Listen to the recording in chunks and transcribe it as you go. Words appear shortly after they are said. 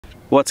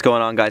What's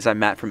going on, guys? I'm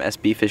Matt from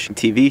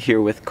SBFishingTV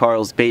here with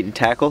Carl's Bait and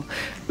Tackle.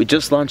 We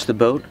just launched the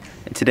boat,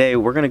 and today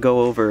we're going to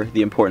go over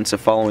the importance of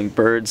following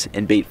birds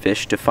and bait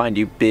fish to find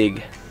you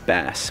big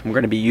bass. We're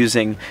going to be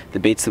using the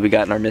baits that we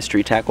got in our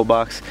mystery tackle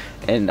box,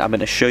 and I'm going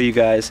to show you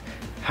guys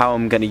how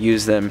I'm going to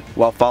use them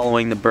while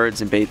following the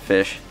birds and bait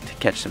fish to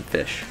catch some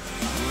fish.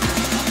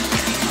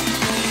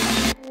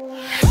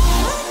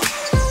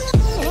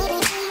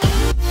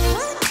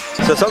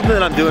 So something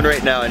that I'm doing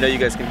right now, I know you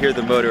guys can hear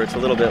the motor, it's a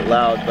little bit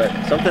loud, but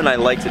something I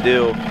like to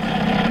do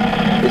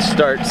is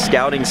start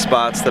scouting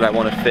spots that I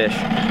want to fish.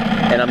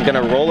 And I'm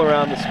gonna roll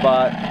around the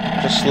spot,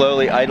 just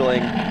slowly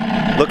idling,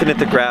 looking at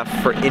the graph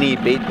for any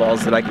bait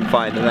balls that I can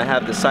find. And I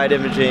have the side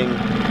imaging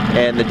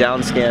and the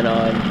down scan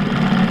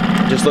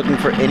on, just looking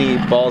for any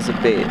balls of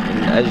bait.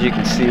 And as you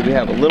can see, we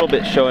have a little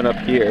bit showing up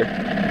here,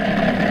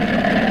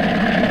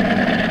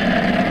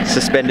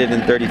 suspended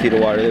in 30 feet of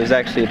water. There's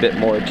actually a bit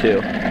more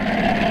too.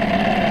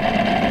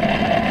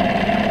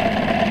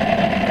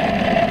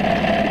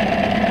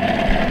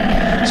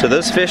 So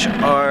those fish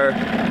are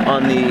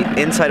on the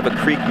inside of a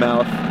creek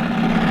mouth,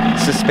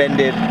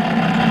 suspended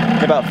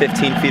in about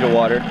 15 feet of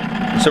water.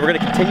 So we're going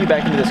to continue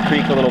back into this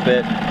creek a little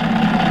bit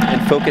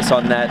and focus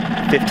on that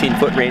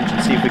 15-foot range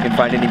and see if we can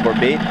find any more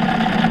bait.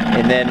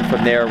 And then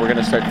from there, we're going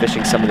to start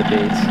fishing some of the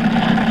baits.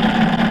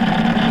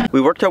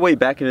 We worked our way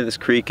back into this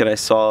creek and I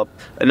saw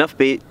enough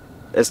bait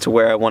as to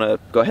where I want to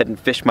go ahead and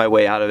fish my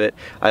way out of it.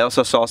 I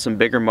also saw some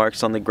bigger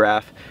marks on the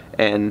graph,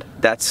 and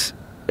that's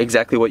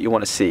exactly what you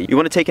want to see. You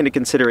want to take into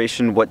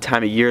consideration what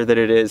time of year that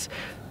it is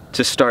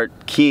to start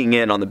keying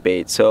in on the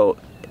bait. So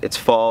it's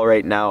fall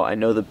right now. I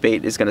know the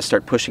bait is going to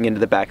start pushing into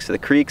the backs of the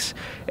creeks,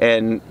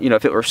 and you know,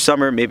 if it were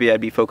summer, maybe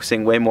I'd be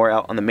focusing way more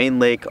out on the main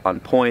lake on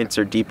points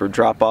or deeper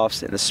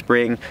drop-offs. In the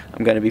spring,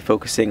 I'm going to be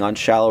focusing on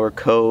shallower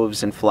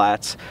coves and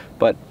flats,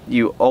 but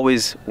you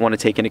always want to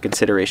take into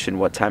consideration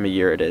what time of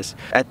year it is.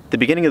 At the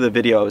beginning of the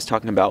video, I was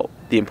talking about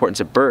the importance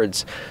of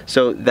birds.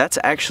 So that's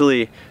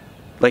actually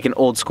like an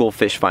old school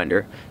fish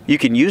finder. You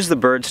can use the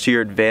birds to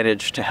your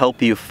advantage to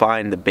help you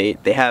find the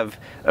bait. They have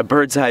a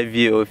bird's eye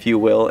view, if you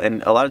will,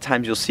 and a lot of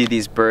times you'll see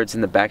these birds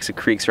in the backs of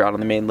creeks or out on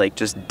the main lake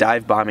just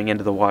dive bombing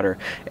into the water,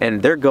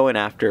 and they're going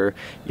after,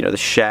 you know, the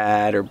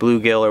shad or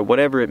bluegill or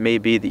whatever it may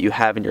be that you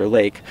have in your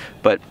lake,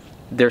 but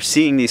they're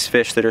seeing these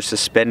fish that are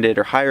suspended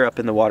or higher up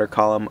in the water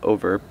column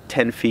over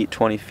 10 feet,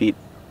 20 feet,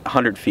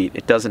 100 feet,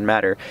 it doesn't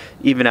matter.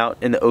 Even out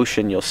in the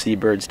ocean, you'll see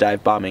birds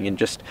dive bombing and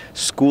just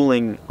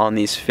schooling on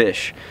these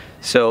fish.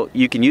 So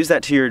you can use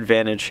that to your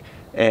advantage,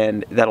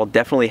 and that'll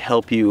definitely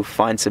help you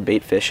find some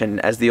bait fish. And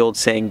as the old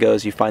saying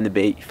goes, you find the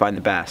bait, you find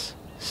the bass.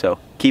 So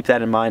keep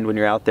that in mind when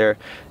you're out there,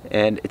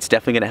 and it's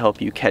definitely going to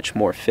help you catch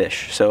more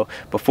fish. So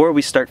before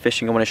we start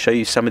fishing, I want to show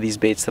you some of these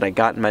baits that I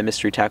got in my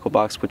mystery tackle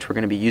box, which we're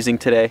going to be using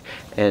today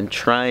and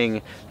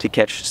trying to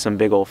catch some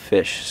big old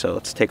fish. So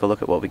let's take a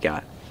look at what we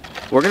got.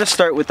 We're going to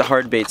start with the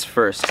hard baits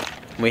first.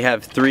 We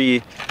have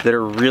three that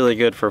are really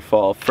good for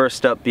fall.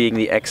 First up being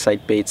the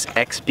Excite Baits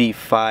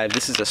XB5.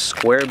 This is a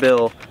square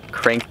bill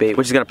crankbait,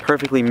 which is going to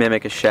perfectly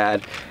mimic a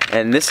shad.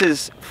 And this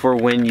is for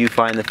when you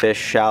find the fish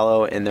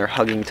shallow and they're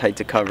hugging tight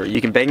to cover. You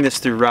can bang this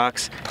through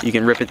rocks, you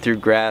can rip it through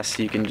grass,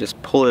 you can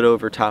just pull it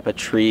over top of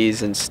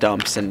trees and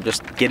stumps and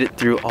just get it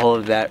through all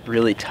of that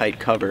really tight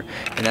cover.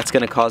 And that's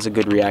going to cause a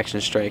good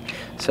reaction strike.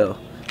 So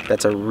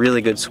that's a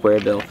really good square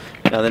bill.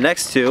 Now the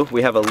next two,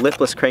 we have a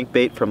lipless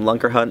crankbait from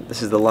Lunker Hunt.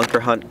 This is the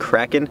Lunker Hunt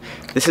Kraken.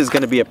 This is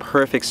going to be a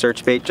perfect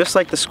search bait, just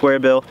like the square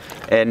bill,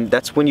 and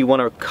that's when you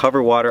want to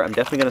cover water. I'm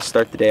definitely going to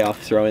start the day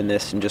off throwing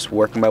this and just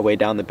working my way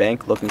down the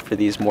bank looking for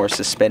these more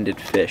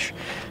suspended fish.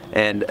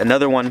 And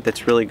another one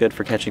that's really good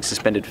for catching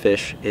suspended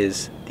fish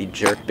is the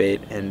jerk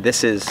bait, and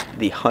this is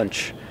the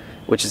Hunch,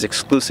 which is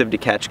exclusive to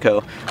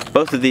Catchco.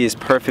 Both of these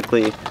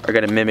perfectly are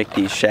going to mimic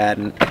these shad,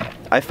 and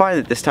I find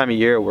that this time of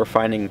year we're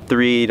finding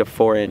 3 to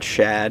 4 inch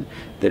shad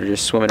that are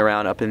just swimming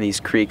around up in these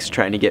creeks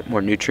trying to get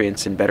more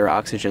nutrients and better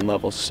oxygen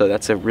levels. So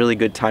that's a really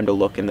good time to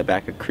look in the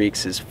back of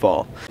creeks is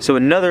fall. So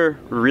another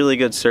really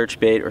good search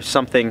bait, or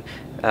something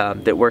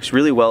that works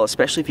really well,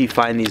 especially if you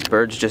find these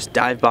birds just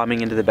dive bombing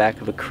into the back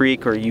of a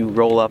creek or you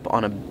roll up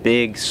on a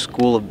big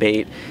school of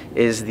bait,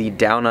 is the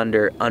Down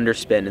Under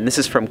Underspin. And this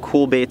is from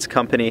Cool Baits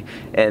Company,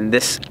 and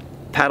this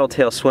paddle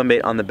tail swim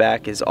bait on the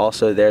back is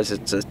also theirs.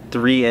 It's a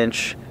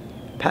 3-inch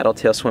paddle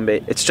tail swim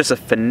bait. It's just a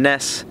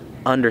finesse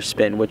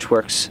underspin, which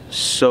works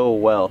so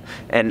well.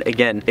 And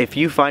again, if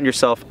you find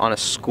yourself on a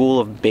school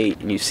of bait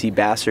and you see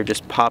bass are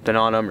just popping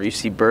on them, or you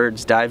see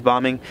birds dive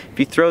bombing, if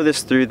you throw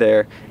this through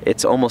there,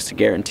 it's almost a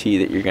guarantee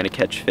that you're going to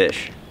catch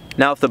fish.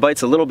 Now, if the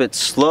bite's a little bit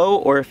slow,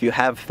 or if you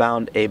have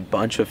found a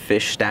bunch of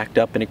fish stacked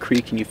up in a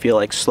creek and you feel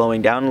like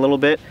slowing down a little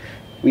bit,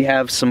 we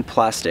have some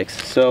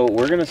plastics. So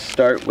we're going to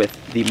start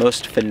with the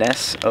most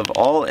finesse of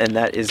all, and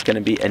that is going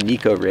to be a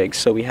Nico rig.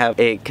 So we have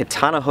a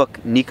Katana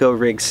hook Nico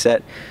rig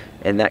set,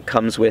 and that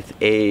comes with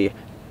a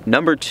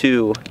number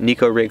 2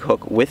 Nico rig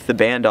hook with the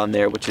band on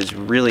there, which is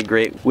really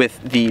great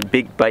with the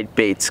Big Bite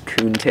Baits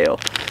coontail.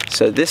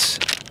 So this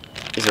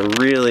is a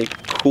really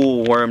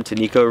cool worm to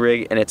Nico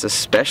rig, and it's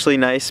especially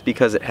nice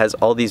because it has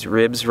all these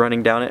ribs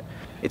running down it.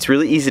 it's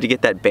really easy to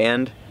get that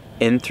band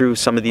in through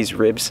some of these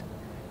ribs,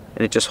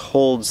 and it just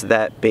holds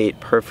that bait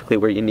perfectly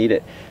where you need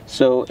it.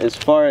 So as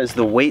far as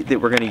the weight that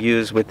we're going to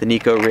use with the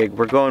Nico rig,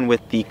 we're going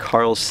with the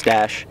Carl's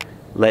Stash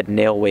lead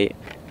nail weight,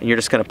 and you're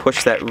just going to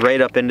push that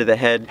right up into the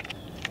head,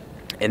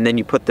 and then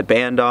you put the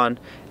band on,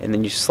 and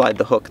then you slide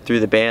the hook through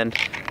the band,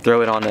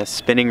 throw it on a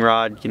spinning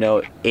rod, you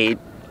know,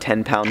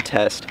 8-10 pound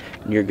test,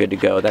 and you're good to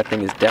go. That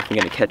thing is definitely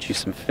going to catch you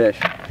some fish.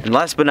 And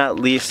last but not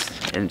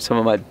least, and some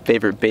of my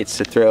favorite baits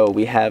to throw,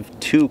 we have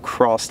 2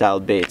 crawl style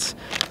baits.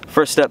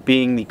 First up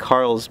being the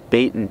Carl's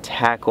Bait and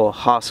Tackle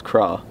Haas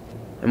Craw.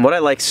 And what I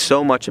like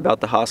so much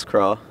about the Haas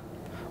Craw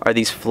are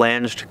these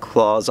flanged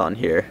claws on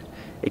here.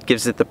 It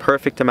gives it the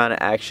perfect amount of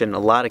action, a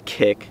lot of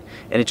kick,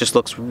 and it just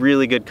looks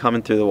really good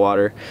coming through the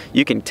water.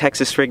 You can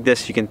Texas rig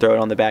this, you can throw it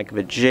on the back of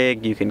a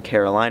jig, you can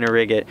Carolina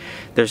rig it.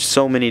 There's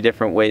so many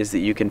different ways that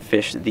you can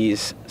fish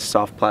these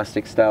soft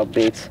plastic style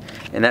baits.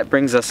 And that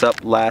brings us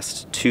up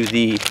last to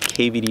the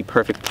KVD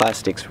Perfect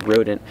Plastics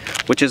Rodent,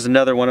 which is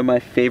another one of my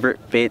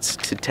favorite baits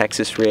to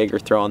Texas rig or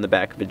throw on the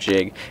back of a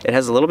jig. It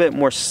has a little bit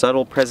more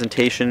subtle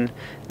presentation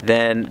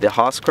than the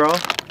Haas Craw,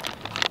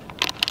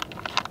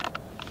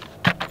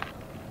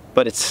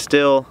 but it's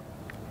still,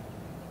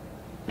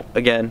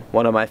 again,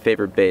 one of my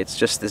favorite baits.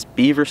 Just this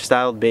beaver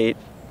styled bait,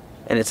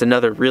 and it's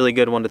another really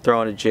good one to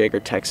throw on a jig or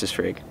Texas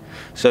rig.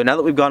 So now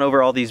that we've gone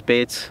over all these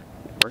baits,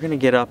 we're gonna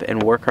get up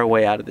and work our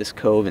way out of this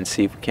cove and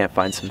see if we can't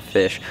find some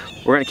fish.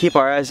 We're gonna keep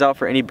our eyes out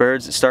for any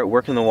birds that start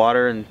working the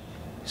water and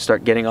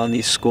start getting on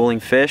these schooling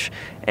fish,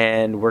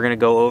 and we're gonna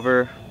go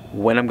over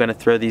when I'm gonna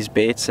throw these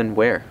baits and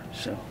where.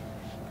 So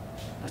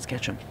let's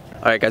catch them.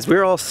 All right guys,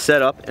 we're all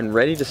set up and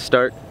ready to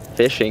start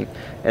fishing,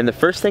 and the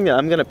first thing that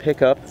I'm gonna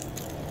pick up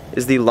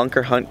is the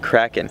Lunker Hunt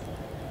Kraken.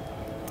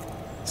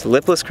 It's a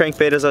lipless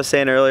crankbait, as I was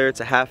saying earlier. It's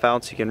a 1/2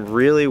 ounce. You can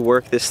really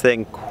work this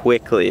thing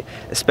quickly,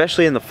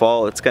 especially in the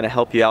fall. It's gonna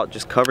help you out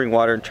just covering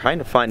water and trying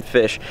to find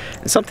fish.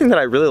 And something that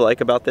I really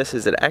like about this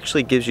is it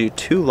actually gives you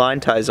 2 line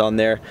ties on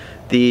there.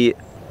 The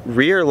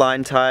rear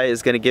line tie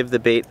is going to give the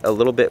bait a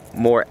little bit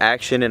more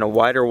action and a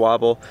wider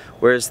wobble,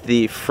 whereas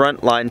the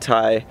front line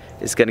tie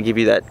is going to give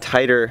you that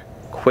tighter,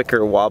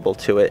 quicker wobble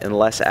to it and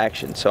less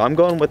action. So I'm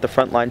going with the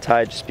front line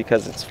tie just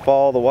because it's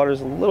fall, the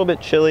water's a little bit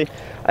chilly.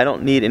 I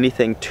don't need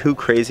anything too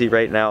crazy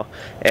right now.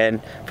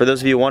 And for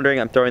those of you wondering,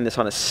 I'm throwing this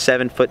on a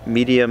 7-foot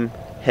medium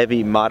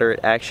heavy moderate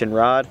action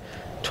rod,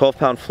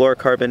 12-pound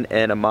fluorocarbon,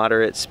 and a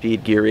moderate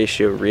speed gear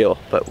ratio reel.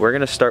 But we're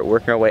going to start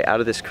working our way out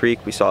of this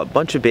creek. We saw a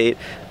bunch of bait.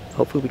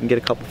 Hopefully we can get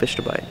a couple fish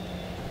to bite.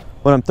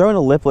 When I'm throwing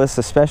a lipless,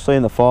 especially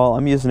in the fall,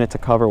 I'm using it to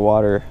cover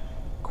water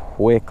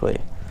quickly.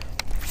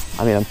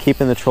 I mean, I'm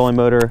keeping the trolling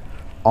motor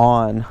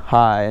on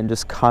high and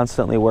just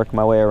constantly working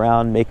my way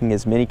around, making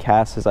as many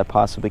casts as I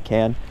possibly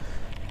can.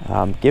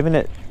 Giving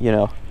it, you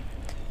know,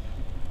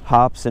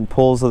 hops and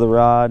pulls of the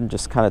rod and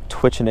just kind of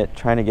twitching it,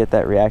 trying to get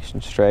that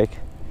reaction strike.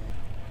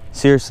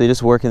 Seriously,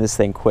 just working this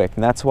thing quick,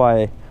 and that's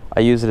why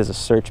I use it as a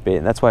search bait,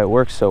 and that's why it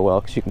works so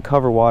well, because you can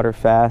cover water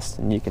fast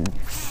and you can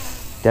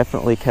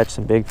definitely catch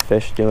some big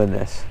fish doing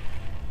this.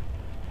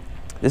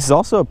 This is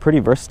also a pretty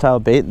versatile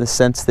bait in the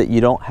sense that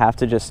you don't have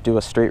to just do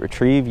a straight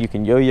retrieve. You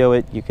can yo-yo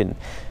it, you can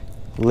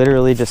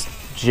literally just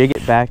jig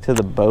it back to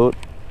the boat.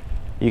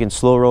 You can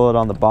slow roll it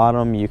on the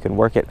bottom, you can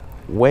work it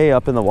way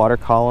up in the water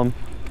column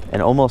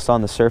and almost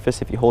on the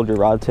surface if you hold your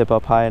rod tip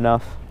up high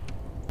enough.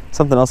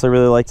 Something else I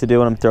really like to do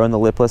when I'm throwing the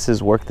lipless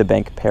is work the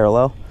bank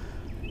parallel.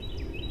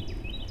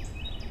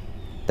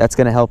 That's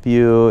going to help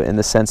you in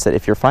the sense that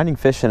if you're finding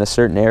fish in a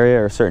certain area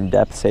or a certain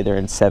depth, say they're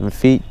in 7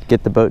 feet,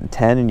 get the boat in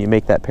 10 and you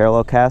make that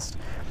parallel cast,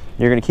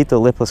 you're going to keep the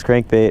lipless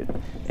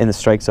crankbait in the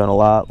strike zone a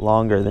lot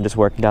longer than just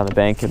working down the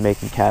bank and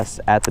making casts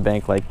at the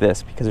bank like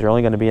this, because you're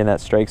only going to be in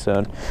that strike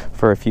zone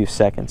for a few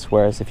seconds,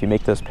 whereas if you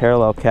make those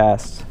parallel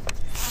casts,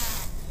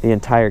 the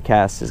entire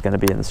cast is going to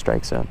be in the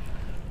strike zone.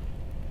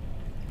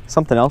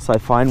 Something else I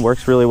find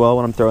works really well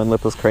when I'm throwing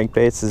lipless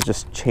crankbaits is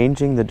just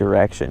changing the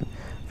direction.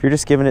 If you're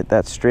just giving it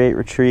that straight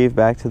retrieve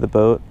back to the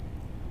boat,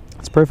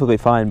 it's perfectly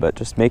fine, but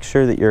just make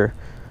sure that you're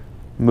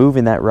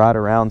moving that rod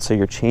around so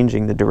you're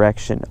changing the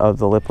direction of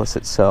the lipless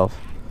itself.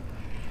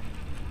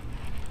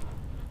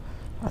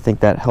 I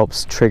think that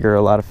helps trigger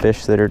a lot of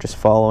fish that are just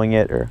following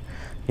it, or,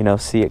 you know,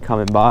 see it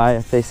coming by.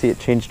 If they see it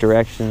change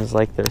directions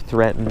like they're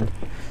threatened,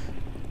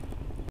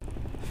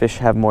 fish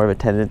have more of a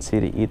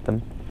tendency to eat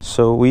them.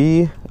 So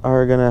we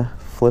are gonna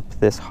flip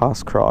this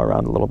Haas craw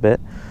around a little bit.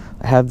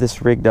 I have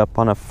this rigged up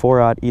on a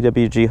 4/0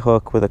 EWG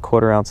hook with a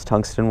 1/4 ounce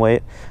tungsten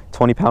weight,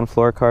 20-pound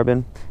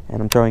fluorocarbon,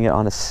 and I'm throwing it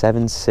on a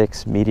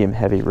 7/6 medium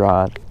heavy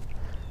rod.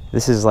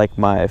 This is like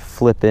my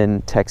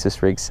flip-in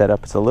Texas rig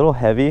setup. It's a little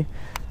heavy.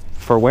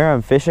 For where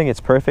I'm fishing, it's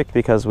perfect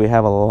because we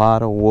have a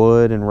lot of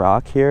wood and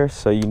rock here,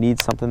 so you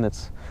need something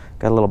that's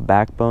got a little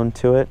backbone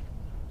to it,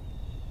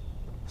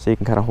 so you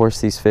can kind of horse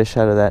these fish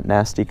out of that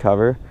nasty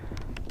cover.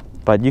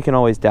 But you can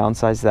always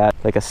downsize that,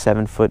 like a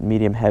 7-foot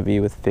medium heavy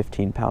with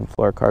 15-pound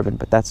fluorocarbon,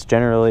 but that's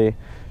generally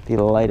the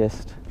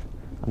lightest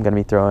I'm gonna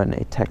be throwing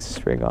a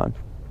Texas rig on.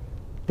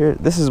 Here,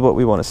 this is what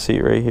we wanna see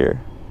right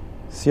here.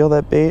 See all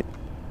that bait?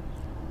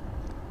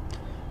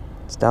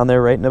 It's down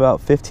there right in about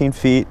 15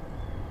 feet.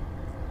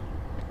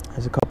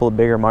 There's a couple of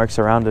bigger marks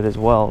around it as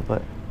well,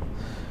 but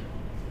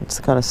it's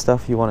the kind of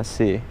stuff you want to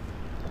see.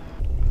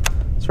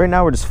 So right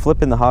now we're just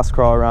flipping the Haas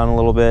crawl around a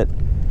little bit,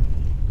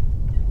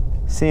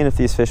 seeing if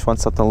these fish want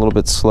something a little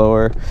bit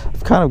slower.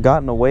 I've kind of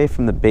gotten away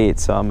from the bait,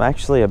 so I'm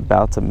actually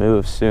about to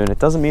move soon. It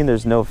doesn't mean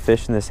there's no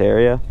fish in this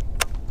area,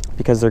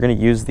 because they're going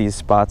to use these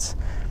spots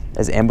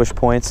as ambush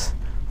points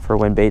for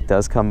when bait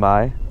does come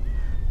by,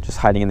 just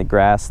hiding in the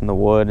grass and the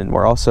wood. And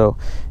we're also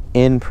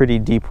in pretty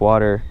deep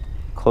water,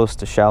 close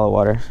to shallow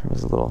water.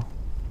 There's a little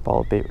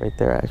ball of bait right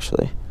there,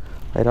 actually,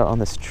 right out on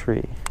this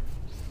tree.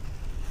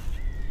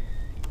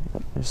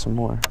 Yep, there's some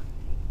more.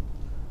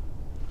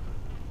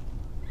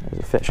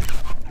 There's a fish.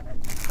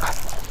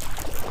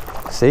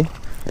 See?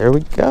 There we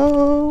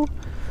go.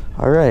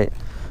 All right.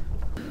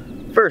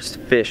 First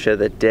fish of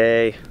the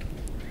day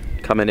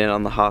coming in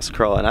on the Haas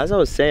crawl. And as I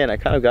was saying, I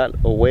kind of got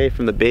away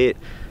from the bait,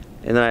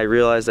 and then I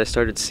realized I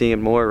started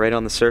seeing more right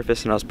on the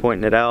surface, and I was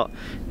pointing it out,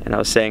 and I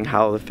was saying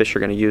how the fish are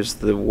going to use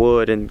the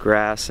wood and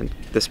grass and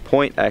this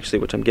point, actually,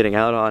 which I'm getting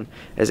out on,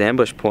 as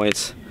ambush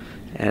points.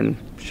 And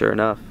sure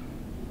enough,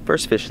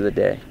 first fish of the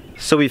day.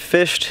 So we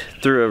fished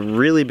through a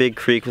really big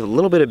creek with a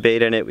little bit of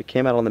bait in it. We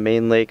came out on the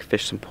main lake,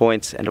 fished some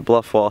points and a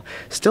bluff wall.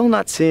 Still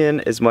not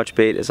seeing as much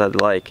bait as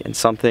I'd like, and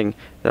something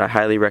that I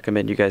highly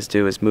recommend you guys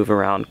do is move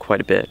around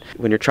quite a bit.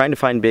 When you're trying to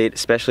find bait,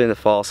 especially in the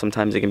fall,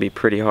 sometimes it can be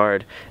pretty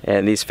hard,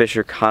 and these fish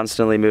are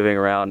constantly moving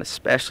around,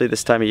 especially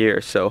this time of year.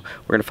 So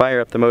we're gonna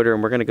fire up the motor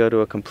and we're gonna go to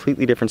a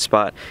completely different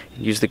spot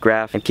and use the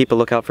graph and keep a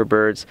lookout for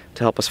birds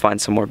to help us find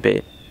some more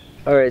bait.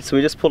 Alright, so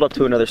we just pulled up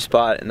to another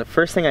spot, and the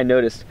first thing I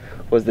noticed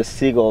was the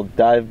seagull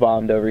dive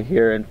bombed over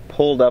here and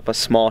pulled up a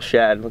small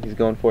shad. Look, he's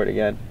going for it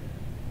again.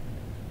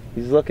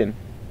 He's looking.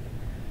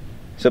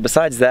 So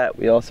besides that,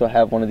 we also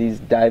have one of these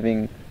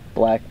diving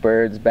black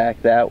birds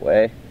back that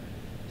way.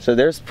 So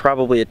there's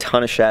probably a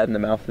ton of shad in the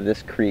mouth of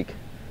this creek.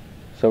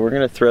 So we're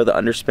gonna throw the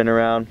underspin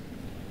around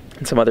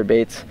and some other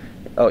baits.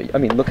 Oh, I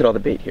mean, look at all the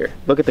bait here.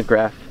 Look at the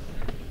graph.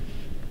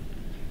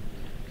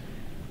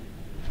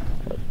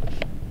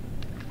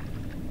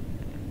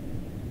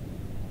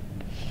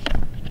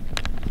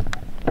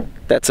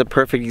 That's a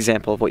perfect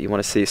example of what you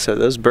want to see. So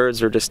those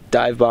birds are just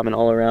dive bombing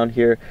all around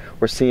here.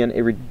 We're seeing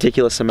a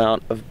ridiculous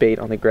amount of bait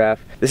on the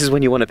graph. This is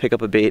when you want to pick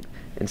up a bait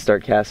and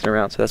start casting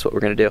around, so that's what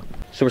we're going to do.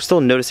 So we're still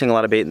noticing a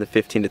lot of bait in the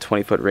 15 to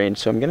 20 foot range,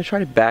 so I'm going to try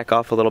to back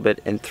off a little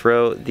bit and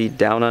throw the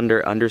down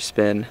under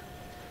underspin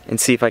and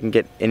see if I can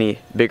get any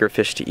bigger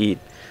fish to eat.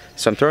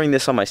 So I'm throwing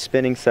this on my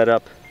spinning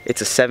setup.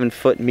 It's a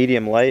 7-foot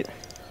medium light.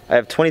 I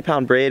have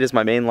 20-pound braid as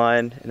my main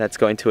line, and that's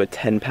going to a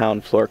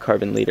 10-pound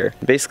fluorocarbon leader.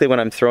 Basically, when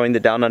I'm throwing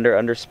the down under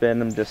underspin,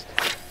 I'm just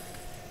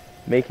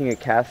making a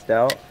cast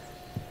out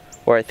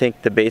where I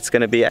think the bait's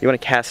gonna be. You wanna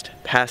cast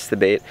past the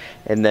bait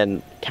and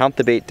then count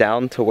the bait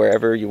down to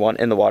wherever you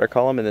want in the water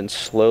column, and then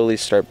slowly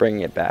start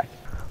bringing it back.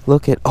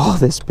 Look at all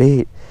this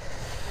bait.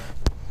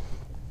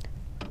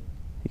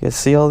 You guys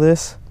see all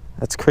this?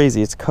 That's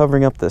crazy, it's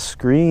covering up the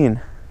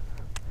screen.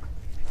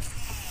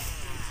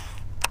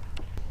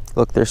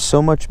 Look, there's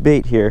so much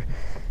bait here.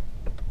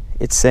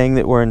 It's saying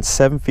that we're in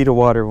 7 feet of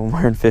water when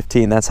we're in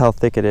 15. That's how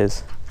thick it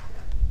is.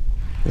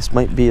 This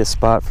might be a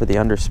spot for the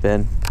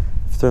underspin.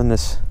 I've thrown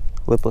this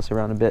lipless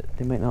around a bit.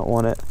 They might not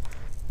want it.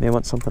 They may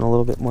want something a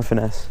little bit more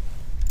finesse.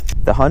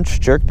 The hunch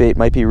jerkbait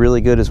might be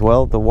really good as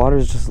well. The water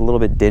is just a little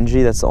bit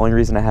dingy. That's the only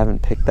reason I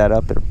haven't picked that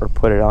up or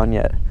put it on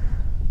yet.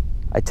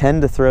 I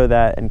tend to throw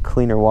that in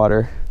cleaner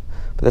water,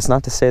 but that's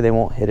not to say they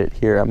won't hit it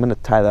here. I'm gonna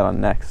tie that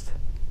on next.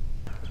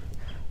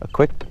 A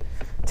quick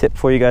tip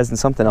for you guys, and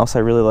something else I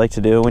really like to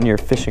do when you're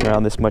fishing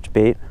around this much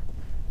bait,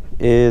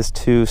 is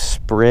to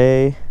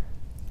spray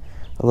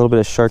a little bit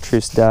of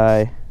chartreuse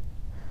dye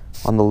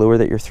on the lure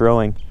that you're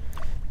throwing.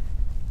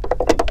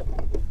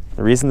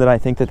 The reason that I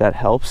think that that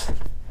helps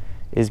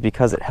is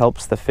because it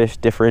helps the fish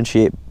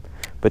differentiate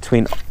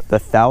between the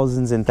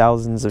thousands and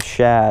thousands of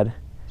shad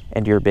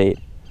and your bait.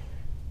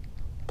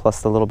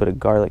 Plus the little bit of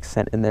garlic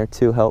scent in there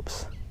too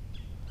helps.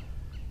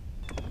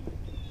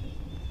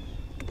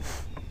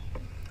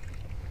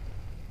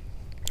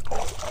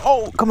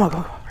 Oh, come on,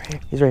 go. Right here.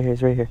 He's right here,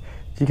 he's right here.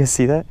 Did you guys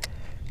see that?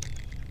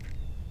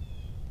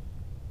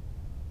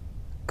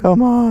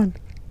 Come on.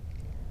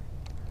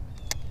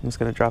 I'm just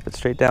gonna drop it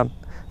straight down.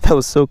 That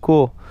was so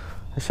cool.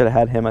 I should have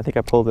had him. I think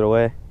I pulled it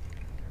away.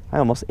 I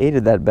almost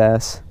aided that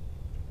bass.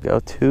 Go,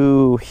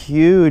 2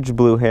 huge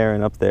blue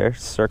heron up there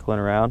circling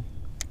around.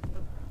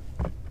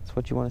 That's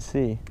what you want to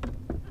see.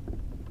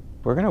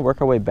 We're gonna work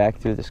our way back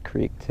through this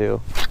creek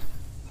too.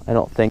 I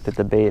don't think that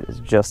the bait is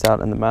just out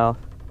in the mouth.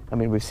 I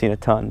mean, we've seen a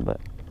ton, but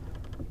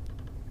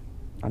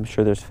I'm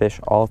sure there's fish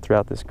all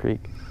throughout this creek.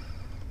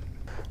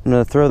 I'm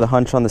gonna throw the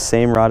hunch on the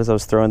same rod as I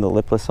was throwing the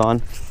lipless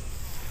on.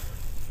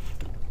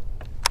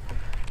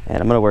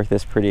 And I'm gonna work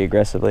this pretty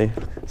aggressively.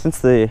 Since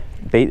the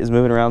bait is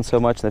moving around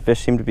so much and the fish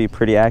seem to be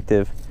pretty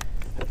active,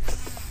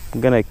 I'm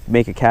gonna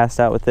make a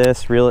cast out with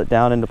this, reel it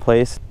down into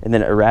place, and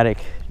then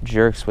erratic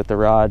jerks with the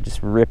rod,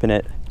 just ripping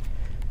it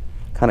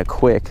kind of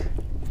quick,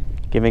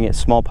 giving it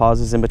small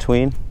pauses in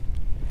between.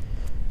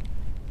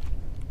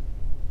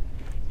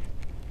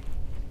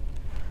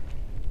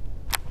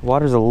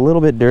 Water's a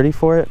little bit dirty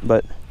for it,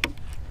 but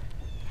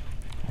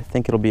I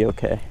think it'll be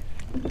okay.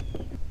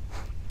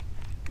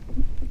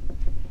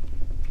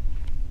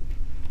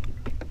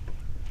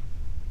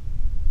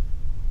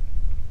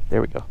 There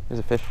we go. There's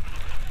a fish.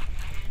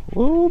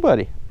 Woo,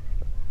 buddy.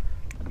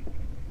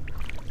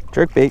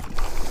 Jerk bait.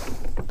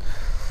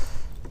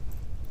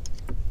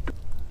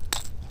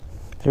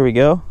 There we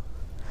go.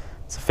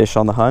 It's a fish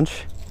on the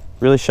hunch.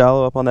 Really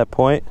shallow up on that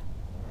point.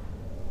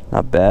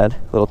 Not bad.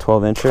 Little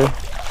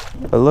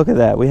 12-incher. But look at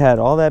that. We had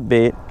all that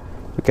bait.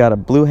 We got a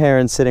blue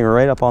heron sitting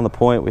right up on the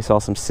point. We saw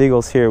some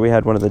seagulls here. We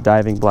had one of the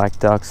diving black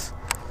ducks.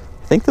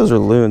 I think those are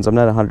loons. I'm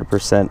not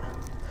 100%.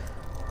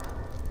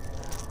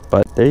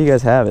 But there you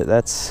guys have it.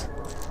 That's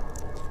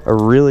a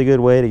really good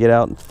way to get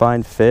out and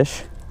find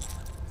fish.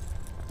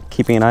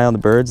 Keeping an eye on the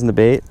birds and the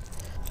bait.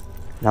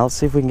 Now let's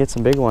see if we can get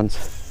some big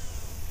ones.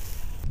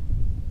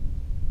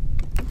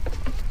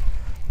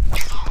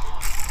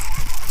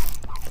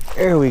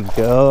 There we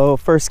go.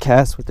 First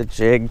cast with the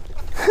jig.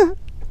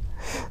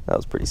 That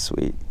was pretty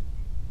sweet.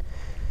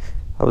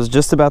 I was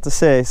just about to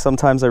say,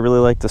 sometimes I really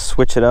like to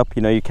switch it up.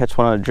 You know, you catch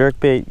one on a jerk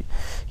bait,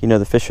 you know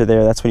the fish are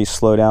there. That's when you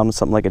slow down with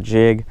something like a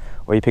jig,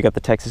 or you pick up the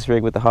Texas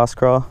rig with the Haas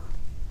crawl.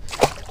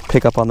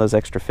 Pick up on those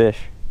extra fish.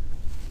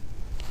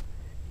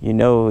 You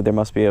know there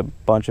must be a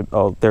bunch of,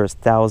 oh, there's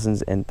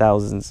thousands and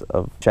thousands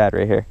of shad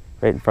right here,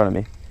 right in front of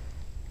me.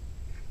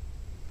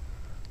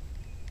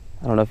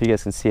 I don't know if you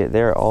guys can see it.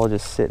 They're all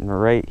just sitting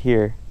right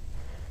here.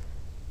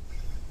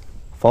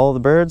 Follow the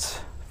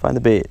birds, find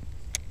the bait.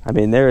 I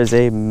mean, there is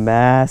a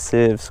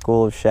massive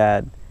school of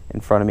shad in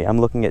front of me. I'm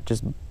looking at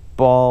just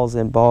balls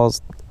and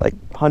balls, like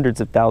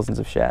hundreds of thousands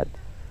of shad.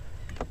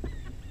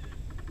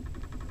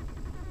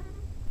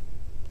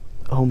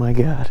 Oh my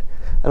God.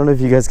 I don't know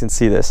if you guys can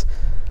see this.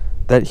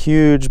 That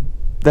huge,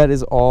 that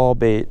is all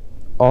bait.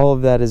 All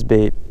of that is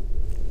bait.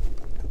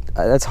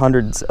 That's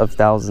hundreds of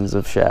thousands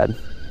of shad.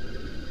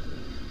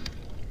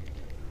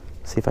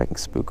 See if I can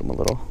spook them a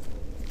little.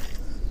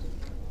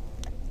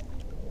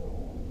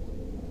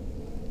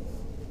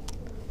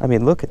 I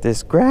mean, look at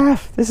this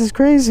graph. This is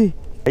crazy.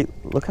 Hey,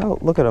 look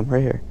at them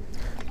right here.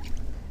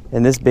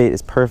 And this bait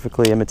is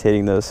perfectly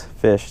imitating those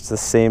fish. It's the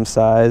same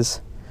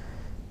size.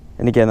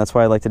 And again, that's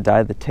why I like to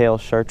dye the tail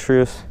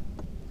chartreuse.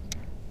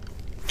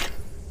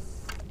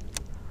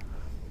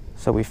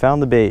 So we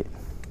found the bait.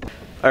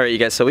 All right, you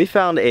guys, so we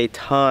found a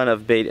ton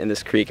of bait in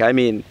this creek. I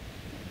mean,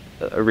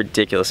 a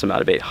ridiculous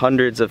amount of bait.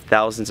 Hundreds of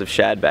thousands of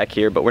shad back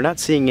here, but we're not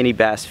seeing any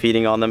bass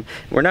feeding on them.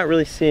 We're not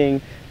really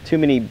seeing too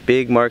many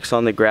big marks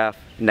on the graph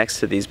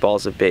next to these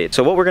balls of bait.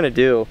 So what we're gonna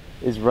do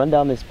is run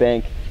down this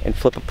bank and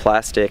flip a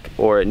plastic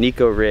or a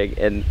Nico rig.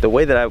 And the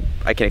way that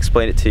I can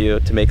explain it to you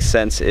to make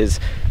sense is,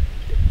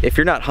 if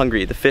you're not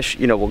hungry, the fish,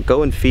 you know, will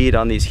go and feed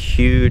on these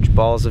huge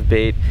balls of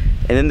bait,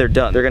 and then they're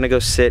done. They're gonna go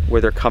sit where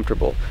they're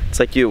comfortable.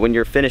 It's like you, when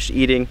you're finished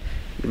eating,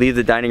 you leave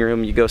the dining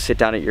room, you go sit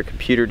down at your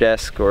computer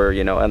desk or,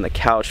 you know, on the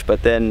couch,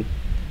 but then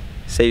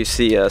say you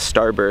see a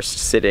starburst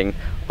sitting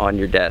on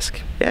your desk.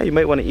 Yeah, you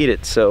might want to eat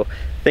it. So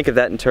think of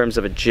that in terms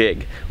of a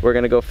jig. We're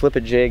gonna go flip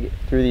a jig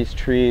through these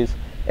trees,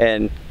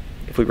 and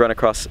if we run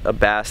across a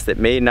bass that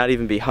may not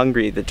even be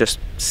hungry, that just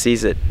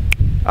sees it,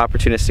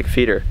 opportunistic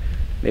feeder,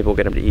 maybe we'll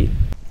get him to eat.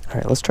 All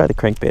right, let's try the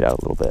crankbait out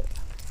a little bit.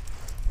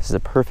 This is a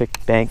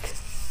perfect bank to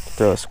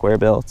throw a square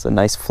bill. It's a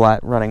nice flat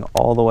running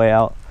all the way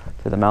out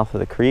to the mouth of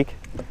the creek.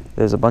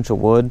 There's a bunch of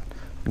wood,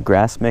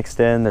 grass mixed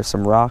in. There's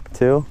some rock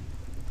too.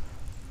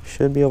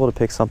 Should be able to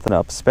pick something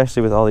up,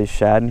 especially with all these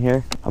shad in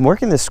here. I'm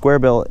working this square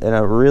bill in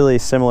a really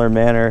similar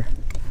manner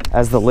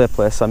as the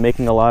lipless. I'm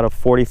making a lot of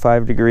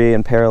 45-degree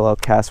and parallel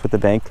casts with the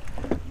bank,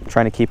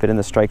 trying to keep it in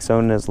the strike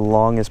zone as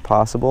long as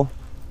possible.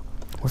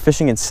 We're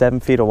fishing in 7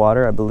 feet of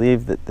water. I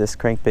believe that this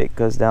crankbait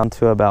goes down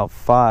to about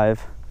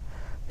 5.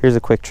 Here's a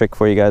quick trick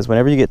for you guys.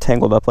 Whenever you get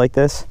tangled up like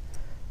this,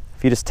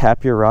 if you just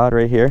tap your rod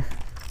right here,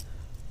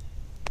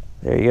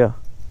 there you go.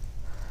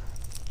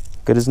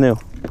 Good as new.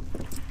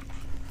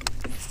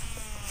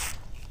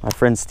 My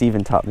friend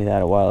Steven taught me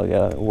that a while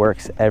ago. It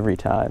works every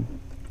time.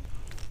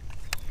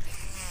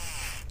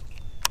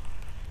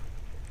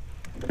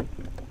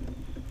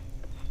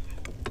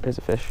 There's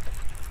a fish.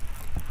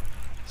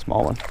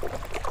 Small one.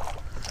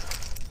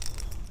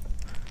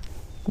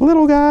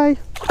 Little guy.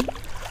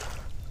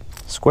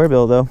 Square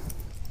bill though.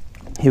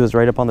 He was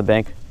right up on the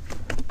bank.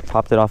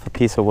 Popped it off a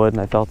piece of wood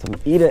and I felt him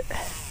eat it.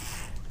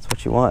 That's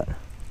what you want.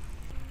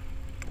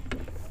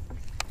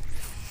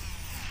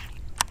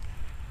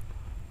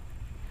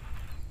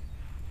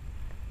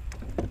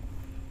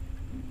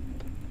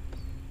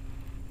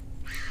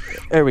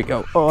 There we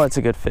go. Oh, that's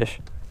a good fish.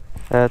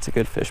 That's a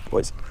good fish,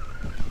 boys.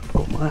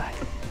 Oh my.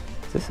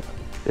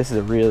 This is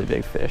a really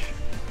big fish.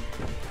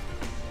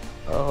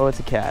 Oh, it's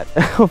a cat.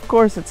 Of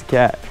course it's a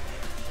cat.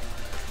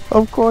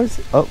 Of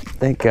course. Oh,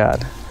 thank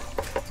God.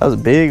 That was a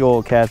big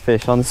old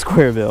catfish on the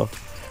square bill.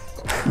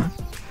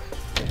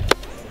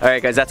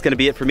 Alright guys, that's going to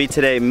be it for me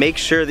today. Make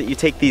sure that you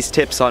take these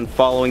tips on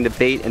following the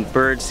bait and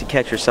birds to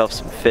catch yourself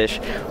some fish.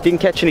 Didn't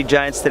catch any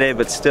giants today,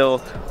 but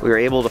still we were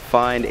able to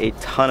find a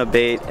ton of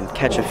bait and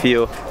catch a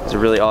few. It was a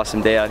really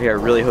awesome day out here. I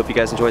really hope you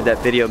guys enjoyed that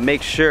video.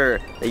 Make sure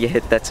that you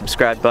hit that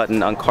subscribe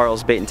button on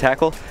Carl's Bait and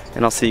Tackle,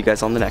 and I'll see you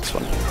guys on the next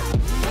one.